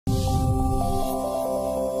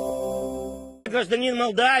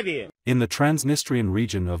In the Transnistrian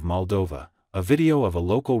region of Moldova, a video of a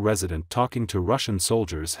local resident talking to Russian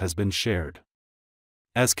soldiers has been shared.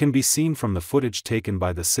 As can be seen from the footage taken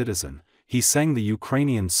by the citizen, he sang the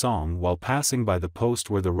Ukrainian song while passing by the post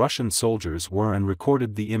where the Russian soldiers were and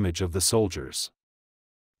recorded the image of the soldiers.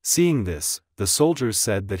 Seeing this, the soldiers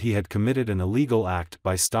said that he had committed an illegal act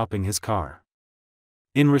by stopping his car.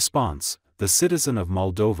 In response, the citizen of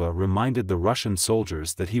Moldova reminded the Russian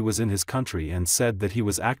soldiers that he was in his country and said that he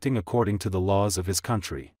was acting according to the laws of his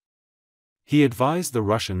country. He advised the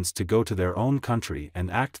Russians to go to their own country and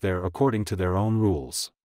act there according to their own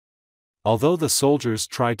rules. Although the soldiers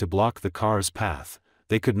tried to block the car's path,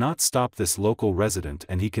 they could not stop this local resident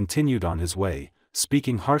and he continued on his way,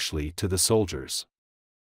 speaking harshly to the soldiers.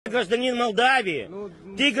 Гражданин Молдавии,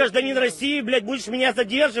 ты гражданин России, блядь, будешь меня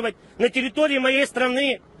задерживать на территории моей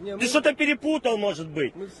страны. Ты что-то перепутал, может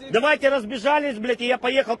быть. Давайте разбежались, блядь, и я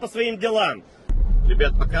поехал по своим делам.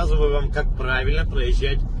 Ребят, показываю вам, как правильно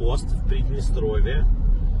проезжать пост в Приднестровье.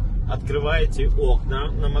 Открываете окна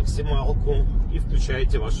на максималку и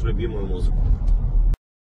включаете вашу любимую музыку.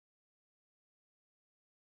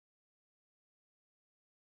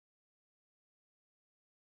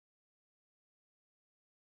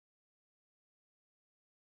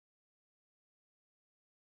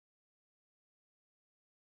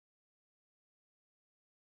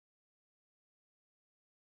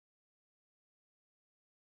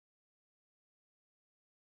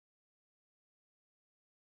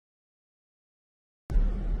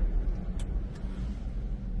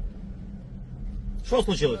 Что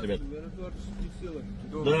случилось, ребят?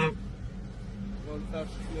 Да.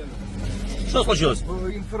 Что случилось?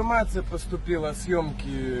 Информация поступила о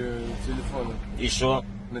съемке телефона. И что?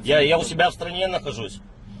 Я у себя в стране нахожусь.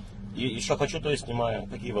 И еще хочу, то и снимаю.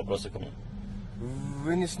 Какие вопросы ко мне?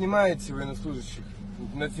 Вы не снимаете военнослужащих.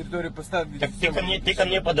 На территории поста... Так ты ко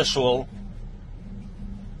мне подошел.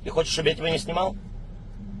 Ты хочешь, чтобы я тебя не снимал?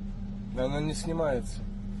 Она не снимается.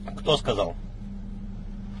 Кто сказал?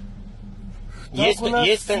 Есть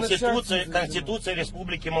Конституция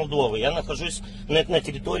Республики Молдовы. Я нахожусь на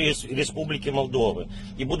территории Республики Молдовы.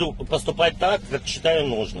 И буду поступать так, как считаю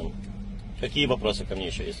нужным. Какие вопросы ко мне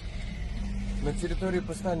еще есть? На территории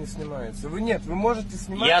поста не снимается. Вы можете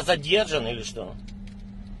снимать. Я задержан или что?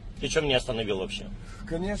 Ты что меня остановил вообще?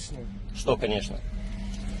 Конечно. Что, конечно?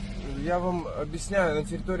 Я вам объясняю, на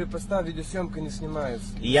территории поста видеосъемка не снимается.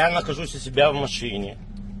 Я нахожусь у себя в машине.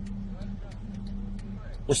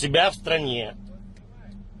 У себя в стране.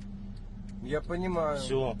 Я понимаю.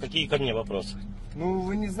 Все. Какие ко мне вопросы? Ну,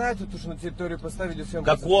 вы не знаете, что на территории поста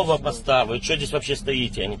видеосъемка... Какого поста? Вы что здесь вообще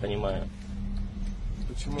стоите? Я не понимаю.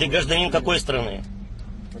 Почему? Ты гражданин какой страны?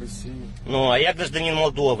 России. Ну, а я гражданин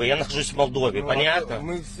Молдовы. Я нахожусь в Молдове. Понятно?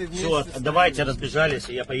 Мы все вместе. Все, давайте разбежались,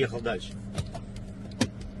 и я поехал дальше.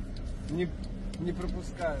 Не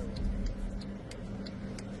пропускаю.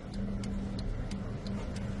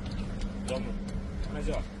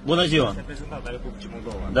 Боназио.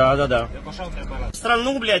 Да.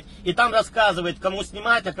 Страну, блядь, и там рассказывает, кому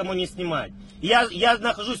снимать, а кому не снимать. Я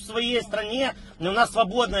нахожусь в своей стране, но у нас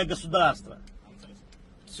свободное государство.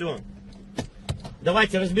 Все.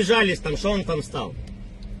 Давайте разбежались там, что он там стал?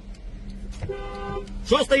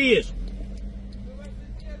 Что стоишь?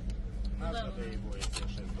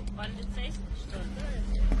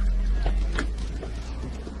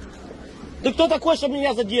 Ты кто такой, чтобы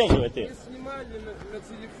меня задерживать? Ты?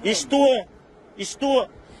 И что? И что?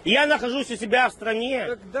 Я нахожусь у себя в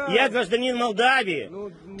стране. Я гражданин Молдавии.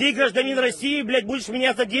 Ты гражданин России, блядь, будешь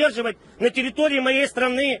меня задерживать на территории моей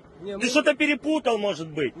страны. Ты что-то перепутал, может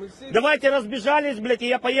быть. Давайте разбежались, блядь, и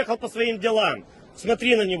я поехал по своим делам.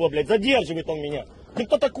 Смотри на него, блядь, задерживает он меня. Ты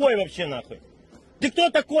кто такой вообще, нахуй? Ты кто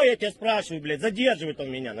такой, я тебя спрашиваю, блядь, задерживает он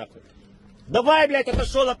меня, нахуй. Давай, блядь,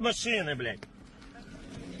 отошел от машины, блядь.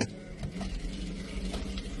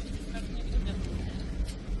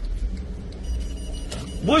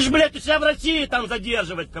 Будешь, блядь, у себя в России там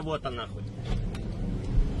задерживать кого-то, нахуй.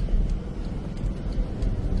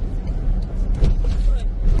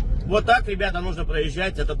 Вот так, ребята, нужно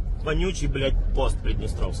проезжать этот вонючий, блядь, пост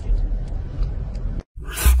приднестровский.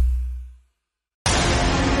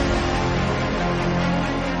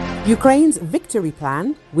 Ukraine's victory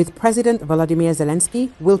plan, with President Volodymyr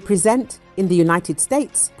Zelensky will present in the United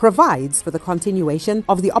States, provides for the continuation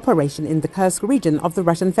of the operation in the Kherson region of the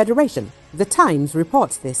Russian Federation. The Times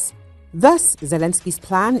reports this. Thus, Zelensky's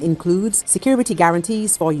plan includes security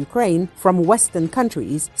guarantees for Ukraine from Western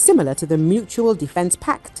countries, similar to the Mutual Defense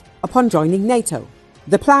Pact, upon joining NATO.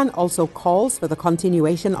 The plan also calls for the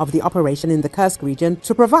continuation of the operation in the Kherson region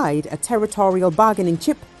to provide a territorial bargaining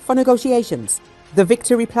chip for negotiations. The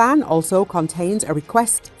victory plan also contains a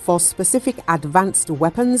request for specific advanced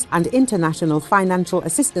weapons and international financial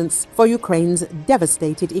assistance for Ukraine's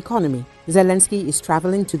devastated economy. Zelensky is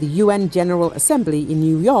traveling to the UN General Assembly in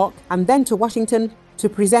New York and then to Washington to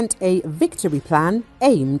present a victory plan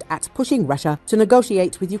aimed at pushing Russia to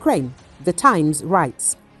negotiate with Ukraine, The Times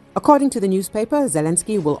writes. According to the newspaper,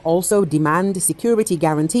 Zelensky will also demand security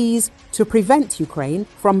guarantees to prevent Ukraine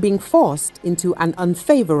from being forced into an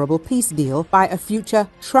unfavorable peace deal by a future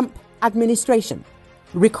Trump administration.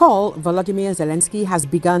 Recall, Volodymyr Zelensky has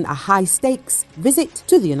begun a high-stakes visit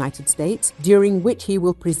to the United States, during which he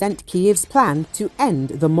will present Kyiv's plan to end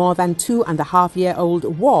the more than 2.5-year-old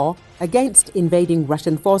war against invading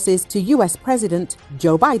Russian forces to US President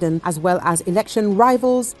Joe Biden, as well as election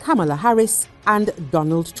rivals Kamala Harris and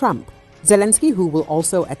Donald Trump. Zelensky, who will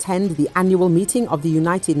also attend the annual meeting of the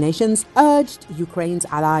United Nations, urged Ukraine's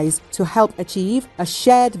allies to help achieve a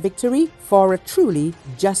shared victory for a truly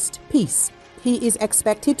just peace. He is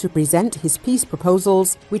expected to present his peace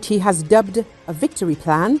proposals, which he has dubbed a victory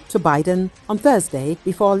plan, to Biden on Thursday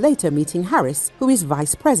before later meeting Harris, who is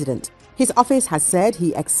vice president. His office has said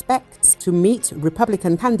he expects to meet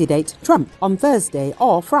Republican candidate Trump on Thursday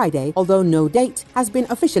or Friday, although no date has been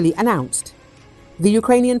officially announced. The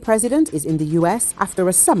Ukrainian president is in the US after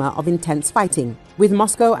a summer of intense fighting, with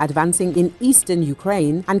Moscow advancing in eastern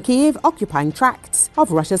Ukraine and Kyiv occupying tracts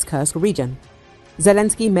of Russia's Kherson region.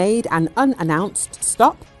 Zelensky made an unannounced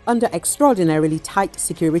stop under extraordinarily tight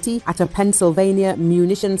security at a Pennsylvania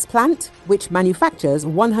munitions plant, which manufactures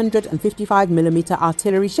 155mm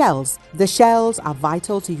artillery shells. The shells are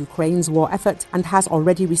vital to Ukraine's war effort and has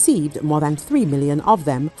already received more than 3 million of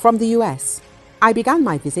them from the US. I began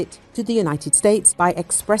my visit to the United States by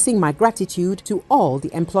expressing my gratitude to all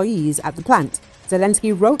the employees at the plant,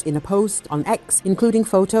 Zelensky wrote in a post on X, including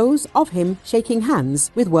photos of him shaking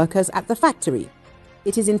hands with workers at the factory.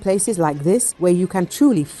 It is in places like this where you can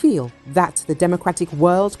truly feel that the democratic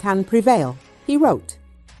world can prevail, he wrote.